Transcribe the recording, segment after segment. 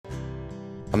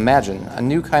Imagine a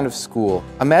new kind of school.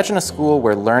 Imagine a school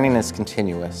where learning is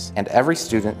continuous and every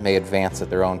student may advance at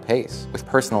their own pace with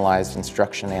personalized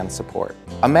instruction and support.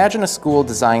 Imagine a school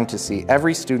designed to see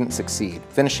every student succeed,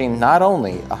 finishing not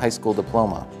only a high school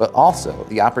diploma, but also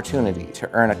the opportunity to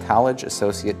earn a college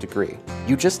associate degree.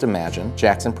 You just imagine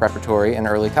Jackson Preparatory and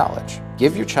Early College.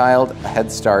 Give your child a head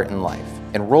start in life.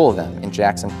 Enroll them in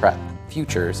Jackson Prep.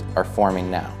 Futures are forming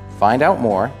now. Find out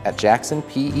more at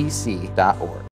jacksonpec.org.